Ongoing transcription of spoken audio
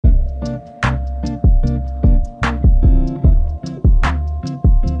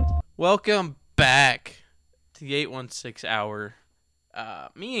Welcome back to the 816 hour.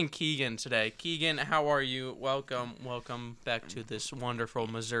 Me and Keegan today. Keegan, how are you? Welcome back to this wonderful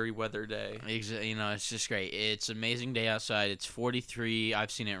Missouri weather day. You know, it's just great. It's an amazing day outside. It's 43.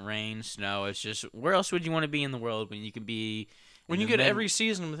 I've seen it rain, snow. It's just, where else would you want to be in the world when you can be... When you get every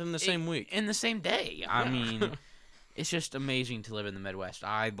season within the same week. In the same day. I mean, it's just amazing to live in the Midwest.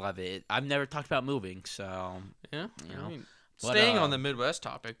 I love it. I've never talked about moving, so, Yeah, you know. Staying on the Midwest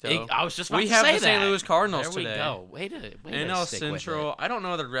topic, though. I was just about we to have say the St. that. Louis Cardinals there we today. go. Way to NL stick Central. with I don't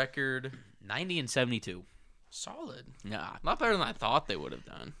know the record. 90 and 72. Solid. Yeah. Not better than I thought they would have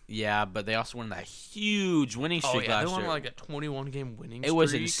done. Yeah, but they also won that huge winning streak last they year. won like a 21-game winning streak. It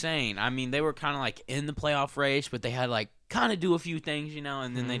was insane. I mean, they were kind of like in the playoff race, but they had like kind of do a few things, you know,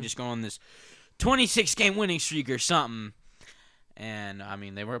 and then they just go on this 26-game winning streak or something. And, I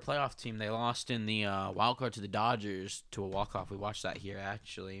mean, they were a playoff team. They lost in the wild card to the Dodgers to a walk-off. We watched that here,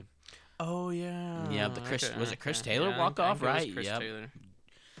 actually. Oh, yeah. Yeah, was it Chris Taylor walk-off, right? Chris Taylor.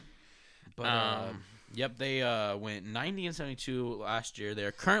 But, yep, they went 90 and 72 last year.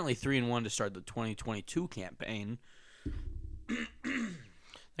 They're currently 3-1 to start the 2022 campaign.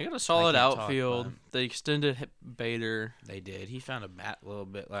 They got a solid outfield. They extended Bader. They did. He found a bat a little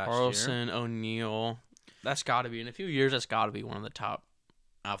bit last year. Carlson, O'Neill. That's got to be, in a few years, that's got to be one of the top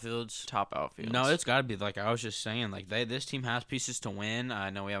outfields. No, it's got to be. Like I was just saying, like this team has pieces to win. I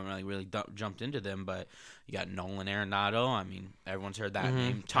know we haven't really jumped into them, but you got Nolan Arenado. I mean, everyone's heard that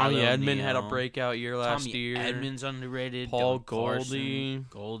name. Tommy Edman had a breakout year last year. Edman's underrated. Paul Goldie.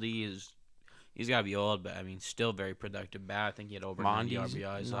 He's got to be old, but I mean, still very productive bat. I think he had over 90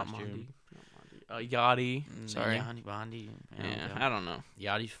 RBIs last year. Yachty. Sorry. Bondi. Yeah, I don't know.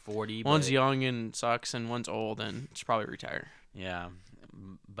 Yachty's 40. One's young and sucks, and one's old and should probably retire. Yeah.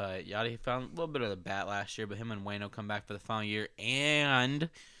 But Yachty found a little bit of the bat last year, but him and Waino come back for the final year. And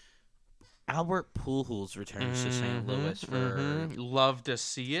Albert Pujols returns to St. Louis for... Love to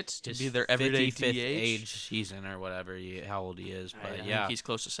see it. To be their everyday 55th DH. age season or whatever, how old he is. But I think he's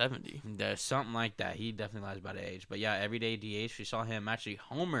close to 70. There's something like that. He definitely lies about age. But yeah, everyday DH. We saw him actually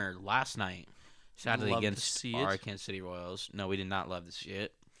homer last night. Sadly against our Kansas City Royals. No, we did not love to see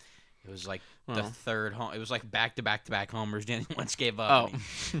it. It was like the third home. It was like back-to-back homers. Danny Wentz gave up.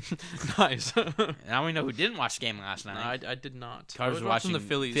 Oh, nice. Now we know who didn't watch the game last night. No, I did not. I was watching the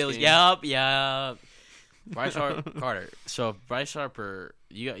Phillies game. Yep. Bryce Carter. So Bryce Harper,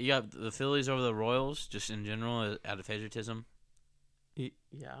 you got the Phillies over the Royals, just in general, out of favoritism. Yeah.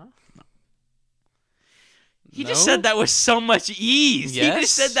 No. He just said that with so much ease. Yes? He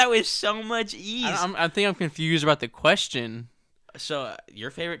just said that with so much ease. I think I'm confused about the question. So your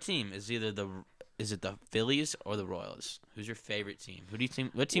favorite team is either the Phillies or the Royals? Who's your favorite team? What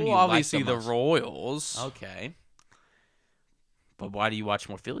team do you like obviously the most? the Royals. Okay. But why do you watch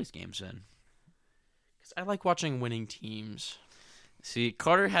more Phillies games then? Because I like watching winning teams. See,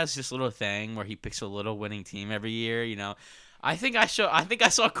 Carter has this little thing where he picks a little winning team every year, you know. I think I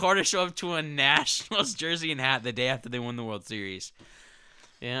saw Carter show up to a Nationals jersey and hat the day after they won the World Series.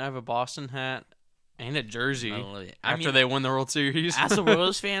 Yeah, I have a Boston hat and a jersey after they won the World Series. As a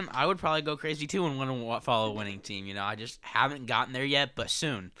Royals fan, I would probably go crazy too and want to follow a winning team. You know, I just haven't gotten there yet, but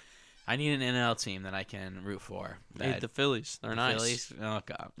soon. I need an NL team that I can root for. The Phillies. They're nice. Phillies? Oh,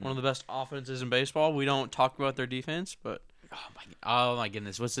 God. One of the best offenses in baseball. We don't talk about their defense, but... Oh, my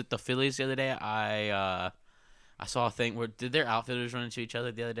goodness. Was it the Phillies the other day? I saw a thing where did their outfielders run into each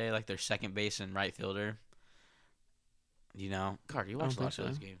other the other day, like their second base and right fielder? You know, Carter, you watched a lot of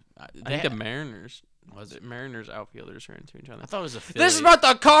those games. I think the Mariners. Was it Mariners outfielders ran into each other? I thought it was the Phillies. This is about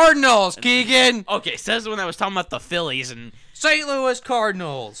the Cardinals, Keegan. Okay, says the one that was talking about the Phillies and St. Louis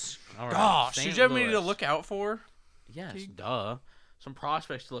Cardinals. Right. Gosh, did you have any to look out for? Yes, duh. Some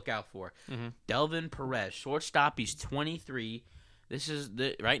prospects to look out for. Mm-hmm. Delvin Perez, shortstop. He's 23.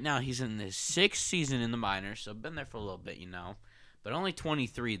 Right now he's in his 6th season in the minors, so been there for a little bit, you know. But only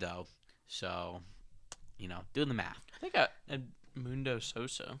 23 though, so you know, doing the math. I think Edmundo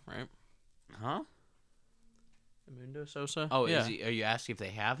Sosa, right? Huh? Edmundo Sosa. Oh, yeah. Are you asking if they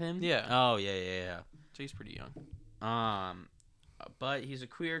have him? Yeah. Oh, yeah. So he's pretty young. But he's a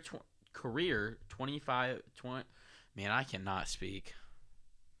career 25. Man, I cannot speak.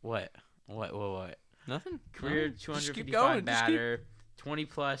 What? Nothing. Career no. 255 batter,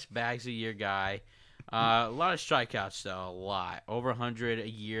 20-plus bags a year guy. A lot of strikeouts, though. A lot. Over 100 a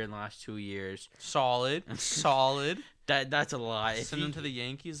year in the last 2 years. Solid. That's a lot. Send him to the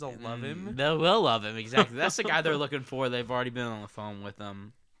Yankees. They'll love him. They will love him, exactly. That's the guy they're looking for. They've already been on the phone with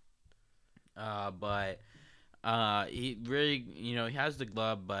him. But he really, you know, he has the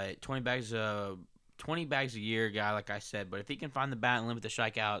glove, but 20 20 bags a year guy, like I said. But if he can find the bat and limit the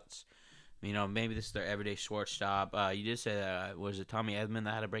strikeouts, maybe this is their everyday shortstop. You did say that, was it Tommy Edman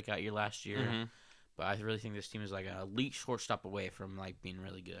that had a breakout year last year? Mm-hmm. But I really think this team is like an elite shortstop away from like being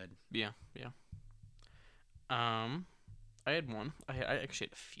really good. Yeah. I had one. I actually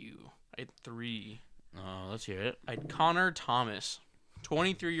had a few. I had 3. Oh, let's hear it. I had Connor Thomas,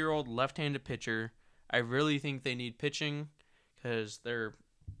 23-year-old left-handed pitcher. I really think they need pitching because they're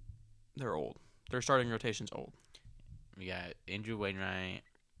old. Their starting rotation's old. We got Adam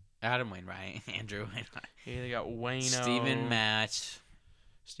Wainwright, Andrew Wainwright. Yeah, they got Wayno. Steven Matz.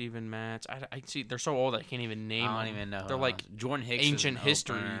 I see. They're so old I can't even name them. I don't even know. They're like Jordan Hicks ancient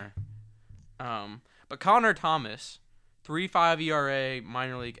history. Opener. But Connor Thomas, 3.5 ERA,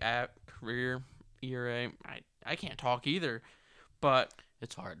 minor league career ERA. I can't talk either, but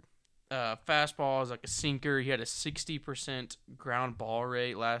it's hard. Fastball is like a sinker. He had a 60% ground ball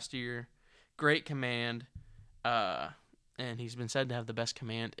rate last year. Great command, and he's been said to have the best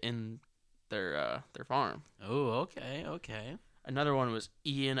command in their farm. Oh, okay. Another one was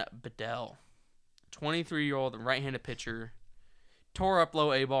Ian Bedell, 23-year-old right-handed pitcher. Tore up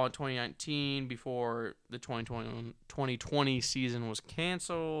low A ball in 2019 before the 2020 season was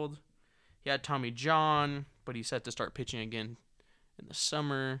canceled. He had Tommy John, but he's set to start pitching again in the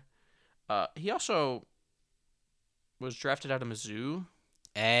summer. He also was drafted out of Mizzou.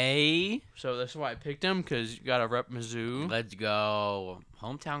 So that's why I picked him, because you got to rep Mizzou. Let's go.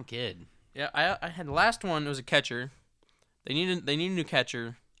 Hometown kid. Yeah, I had the last one. It was a catcher. They need a new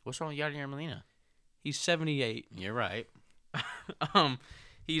catcher. What's wrong with Yadier Molina? He's 78. You're right.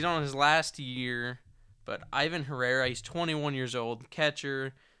 He's on his last year, but Ivan Herrera, he's 21 years old,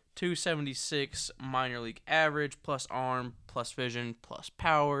 catcher, 276 minor league average, plus arm, plus vision, plus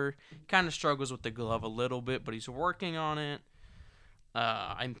power. Kind of struggles with the glove a little bit, but he's working on it.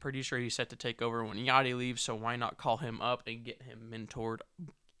 I'm pretty sure he's set to take over when Yachty leaves, so why not call him up and get him mentored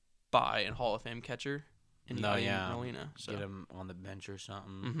by a Hall of Fame catcher? Molina. So. Get him on the bench or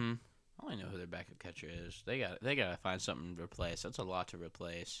something. Mm-hmm. I only know who their backup catcher is. They gotta find something to replace. That's a lot to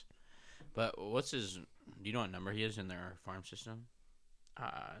replace. But what's his? Do you know what number he is in their farm system?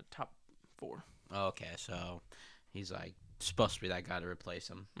 Top 4. Oh, okay, so he's like supposed to be that guy to replace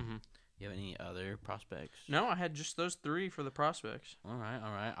him. Mm-hmm. You have any other prospects? No, I had just those 3 for the prospects. All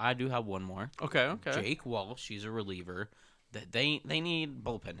right. I do have one more. Okay. Jake Walsh, he's a reliever. They need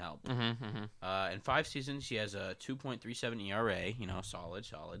bullpen help. Mm-hmm. In 5 seasons, he has a 2.37 ERA. Solid.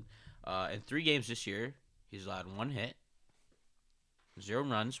 In 3 games this year, he's allowed 1 hit, 0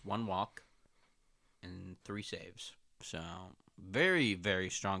 runs, 1 walk, and 3 saves. So very, very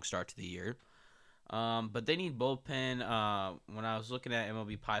strong start to the year. But they need bullpen. When I was looking at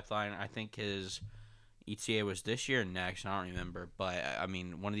MLB Pipeline, I think his ETA was this year or next. I don't remember. But,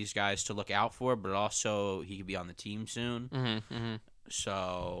 one of these guys to look out for, but also he could be on the team soon. Mm-hmm.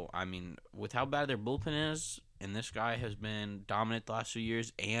 So, with how bad their bullpen is, and this guy has been dominant the last few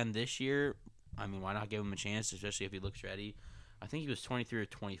years and this year, why not give him a chance, especially if he looks ready? I think he was 23 or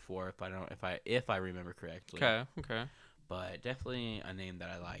 24, if I remember correctly. Okay. But definitely a name that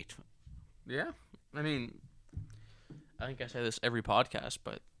I liked. Yeah. I think I say this every podcast,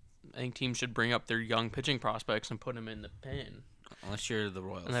 but I think teams should bring up their young pitching prospects and put them in the pen. Unless you're the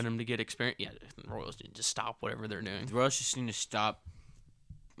Royals. And let them to get experience. Yeah, the Royals need to stop whatever they're doing. The Royals just need to stop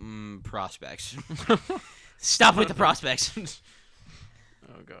prospects. Stop with the prospects. Oh,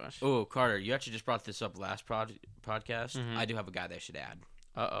 gosh. Oh, Carter, you actually just brought this up last podcast. Mm-hmm. I do have a guy they should add.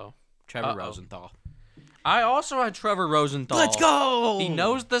 Uh-oh. Trevor Rosenthal. I also had Trevor Rosenthal. Let's go! He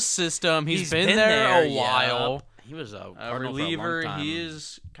knows the system. He's been there a while. Yep. He was a reliever. For a long time. He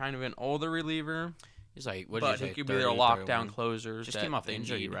is kind of an older reliever. He's like, he could be their lockdown closers. Just came off the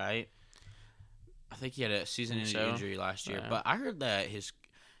injury, right? I think he had a season-ending injury last year. Yeah. But I heard that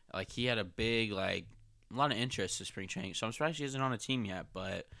he had a big, a lot of interest in spring training. So I'm surprised he isn't on a team yet.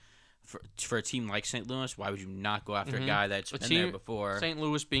 But for a team like St. Louis, why would you not go after a guy that's been there before? St.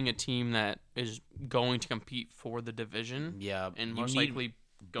 Louis being a team that is going to compete for the division, and most likely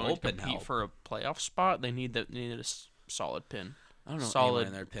going to compete for a playoff spot, they need a solid pin. I don't know, solid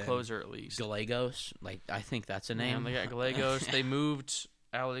in their pin. Closer at least. Gallegos, I think that's a name. Yeah, they got Gallegos. They moved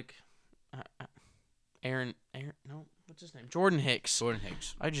Aaron. No, what's his name? Jordan Hicks.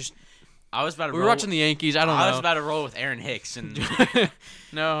 I was about to. We were watching the Yankees. I was about to roll with Aaron Hicks, and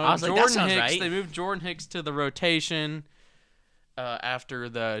no, I was Jordan like, that sounds Hicks. right. They moved Jordan Hicks to the rotation after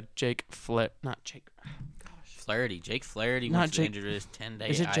the Jake Flaherty. Jake Flaherty was injured his 10-day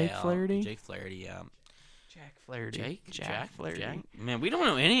IL. Is it Jake Flaherty? Jake Flaherty, yeah. Jack Flaherty. Jack Flaherty. Man, we don't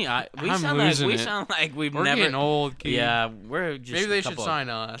know any. We I'm sound like we've We're never. getting old, Keith. Yeah, we're just Maybe they a should couple sign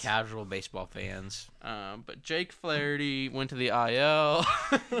us. casual baseball fans. But Jake Flaherty went to the IL.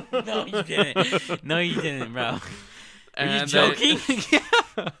 No, you didn't. No, you didn't, bro. Are you And joking?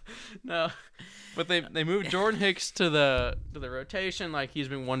 Yeah. No. But they moved Jordan Hicks to the rotation like he's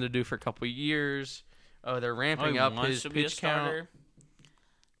been wanting to do for a couple of years. Oh, they're ramping up his pitch count.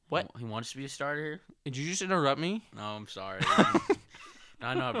 What? He wants to be a starter? Did you just interrupt me? No, I'm sorry.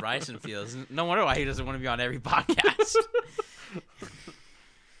 I know how Bryson feels. No wonder why he doesn't want to be on every podcast.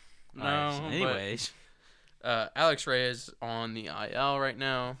 No. Right, anyways. Alex Reyes on the IL right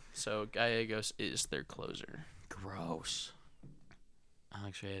now, so Gallegos is their closer. Gross.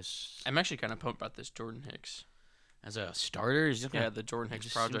 Alex Reyes. I'm actually kind of pumped about this Jordan Hicks. As a starter? The Jordan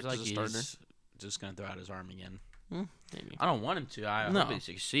Hicks project like as a starter. he's just going to throw out his arm again. Maybe. I don't want him to. I hope he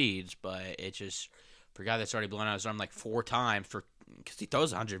succeeds, but it just for a guy that's already blown out his arm like 4 times because he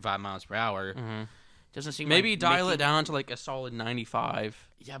throws 105 miles per hour. Mm-hmm. Doesn't seem maybe like dial it down to like a solid 95.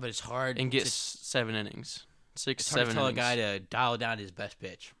 Yeah, but it's hard and get 7 innings, 6, it's 7 hard to tell innings. a guy to dial down his best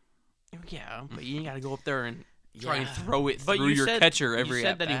pitch. Yeah, but you got to go up there and try and throw it but through your catcher every. You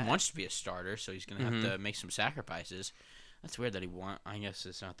said that he at-bat. wants to be a starter, so he's gonna have to make some sacrifices. That's weird that he I guess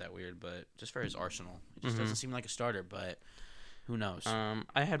it's not that weird, but just for his arsenal, it just doesn't seem like a starter. But who knows?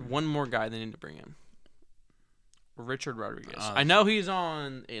 I had one more guy they need to bring in. Richard Rodriguez. I know he's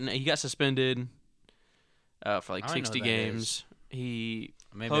on, and he got suspended for like 60 games. He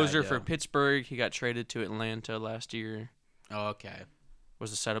closer for Pittsburgh. He got traded to Atlanta last year. Oh, okay. Was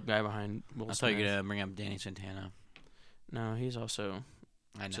the setup guy behind Will I Smith. thought you were gonna bring up Danny Santana. No, he's also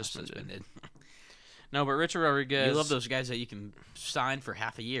suspended. No, but Richard Rodriguez. You love those guys that you can sign for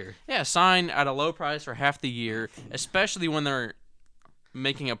half a year. Yeah, sign at a low price for half the year, especially when they're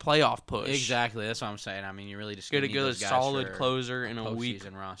making a playoff push. Exactly, that's what I'm saying. I mean, you really just get a need good those guys solid closer in a weak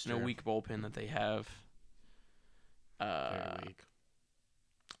roster. in a weak bullpen that they have. Very weak.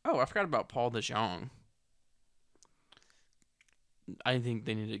 Oh, I forgot about Paul DeJong. I think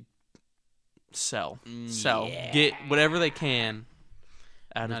they need to sell, get whatever they can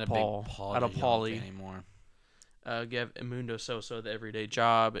out Not of a Paul, big Paul out of DeJong Paulie. fan anymore. Give Emundo Sosa the everyday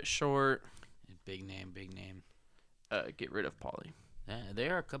job at short. Big name. Get rid of Paulie. Yeah, they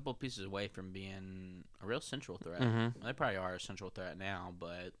are a couple pieces away from being a real central threat. Mm-hmm. They probably are a central threat now,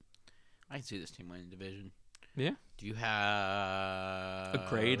 but I can see this team winning the division. Yeah. Do you have A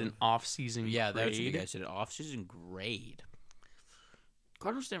grade, an off-season Yeah, grade? that's what you guys said. An off-season grade.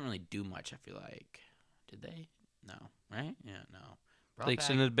 Cardinals didn't really do much, I feel like. Did they? No. Right? Yeah, no. They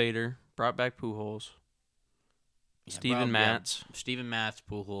extended Bader, brought back Pujols. Steven Matz. Steven Matz,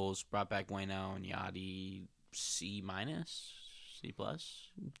 Pujols, brought back Waino and Yachty. C-, C+.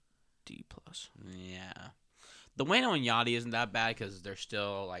 D+. Yeah. The Waino and Yachty isn't that bad because they're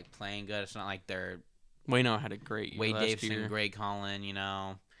still like playing good. It's not like they're Waino had a great year Wade last Davidson, year. Greg Collin,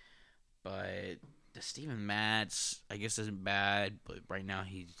 But the Steven Matz, I guess, isn't bad. But right now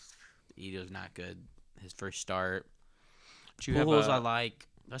he was not good. His first start. Pujols I like.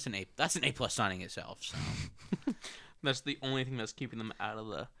 That's an A+ signing itself. So. That's the only thing that's keeping them out of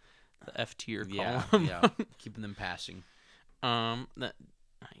the F tier column. Yeah, keeping them passing. I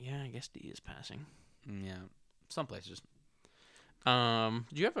guess D is passing. Yeah, some places. Do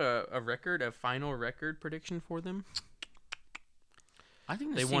you have a final record prediction for them? I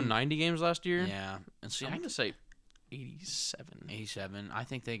think they won 90 games last year. Yeah, and see, I'm gonna say 87. 87. I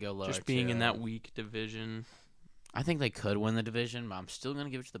think they go lower. Just being in that weak division. I think they could win the division, but I'm still gonna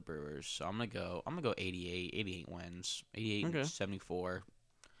give it to the Brewers. So I'm gonna go 88. 88 wins. 88 and 74.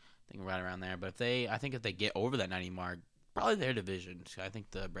 I think right around there. But I think if they get over that 90 mark, probably their division. So I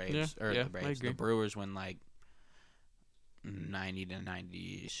think the Braves the Brewers win like 90 to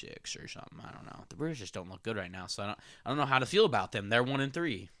 96 or something. I don't know. The Brewers just don't look good right now, so I don't know how to feel about them. They're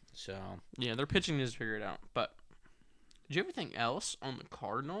 1-3. So yeah, their pitching is figured out. But did you ever think else on the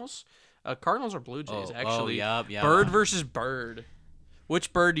Cardinals? Cardinals or Blue Jays, actually. Yeah. Bird versus Bird.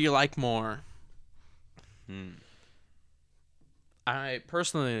 Which bird do you like more? I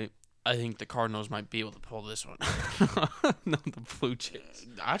think the Cardinals might be able to pull this one. No, the Blue Jays.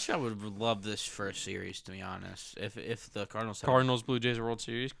 Actually, I would love this first series, to be honest. If the Cardinals Blue Jays World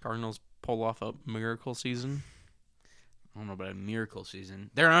Series, Cardinals pull off a miracle season. I don't know about a miracle season.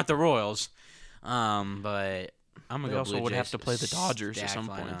 They're not the Royals, but I'm gonna go Blue Jays. They also would have to play the Dodgers at some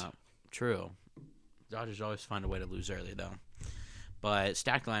point. True. Dodgers always find a way to lose early, though. But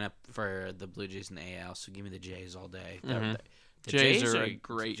stacked lineup for the Blue Jays and the AL, so give me the Jays all day. Mm-hmm. The Jays are a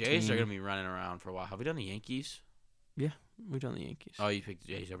great Jays team. are going to be running around for a while. Have we done the Yankees? Yeah, we've done the Yankees. Oh, you picked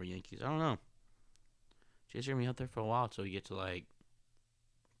the Jays over Yankees. I don't know. Jays are gonna be out there for a while until we get to like.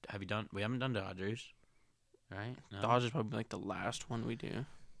 Have you done? We haven't done Dodgers, right? No? Dodgers probably like the last one we do.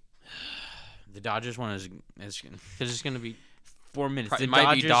 The Dodgers one is because it's gonna be 4 minutes. It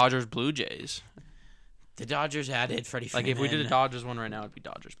might be Dodgers Blue Jays. The Dodgers added Freddie Freeman. Like if we did a Dodgers one right now, it'd be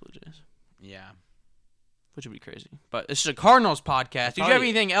Dodgers Blue Jays. Yeah. Which would be crazy. But this is a Cardinals podcast. Do you have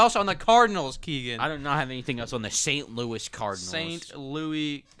anything else on the Cardinals, Keegan? I do not have anything else on the St. Louis Cardinals. St.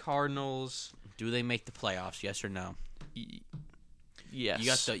 Louis Cardinals. Do they make the playoffs? Yes or no?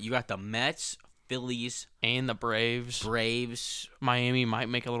 Yes. You got the Mets, Phillies, and the Braves. Miami might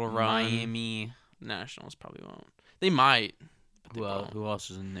make a little run. Miami. Nationals probably won't. They might. Who else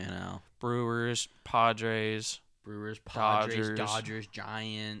is in the NL? Brewers, Padres, Dodgers,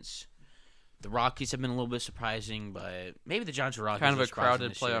 Giants. The Rockies have been a little bit surprising, but maybe the Giants or Rockies kind of are a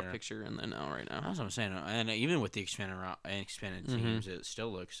crowded surprising playoff picture in the NL right now. That's what I'm saying. And even with the expanded teams, it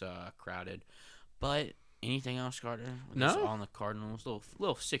still looks crowded. But anything else, Carter? No. On the Cardinals,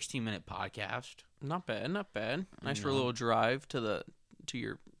 little 16-minute podcast. Not bad. Nice for a little drive to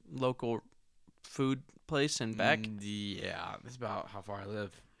your local food place and back. Yeah, that's about how far I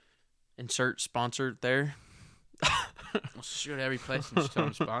live. Insert sponsor there. We'll shoot every place and just tell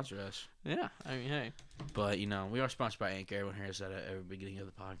them to sponsor us. Yeah, I mean, hey. But, we are sponsored by Anchor. Everyone hears that at every beginning of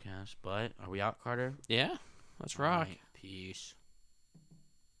the podcast. But are we out, Carter? Yeah, let's rock. Right, peace.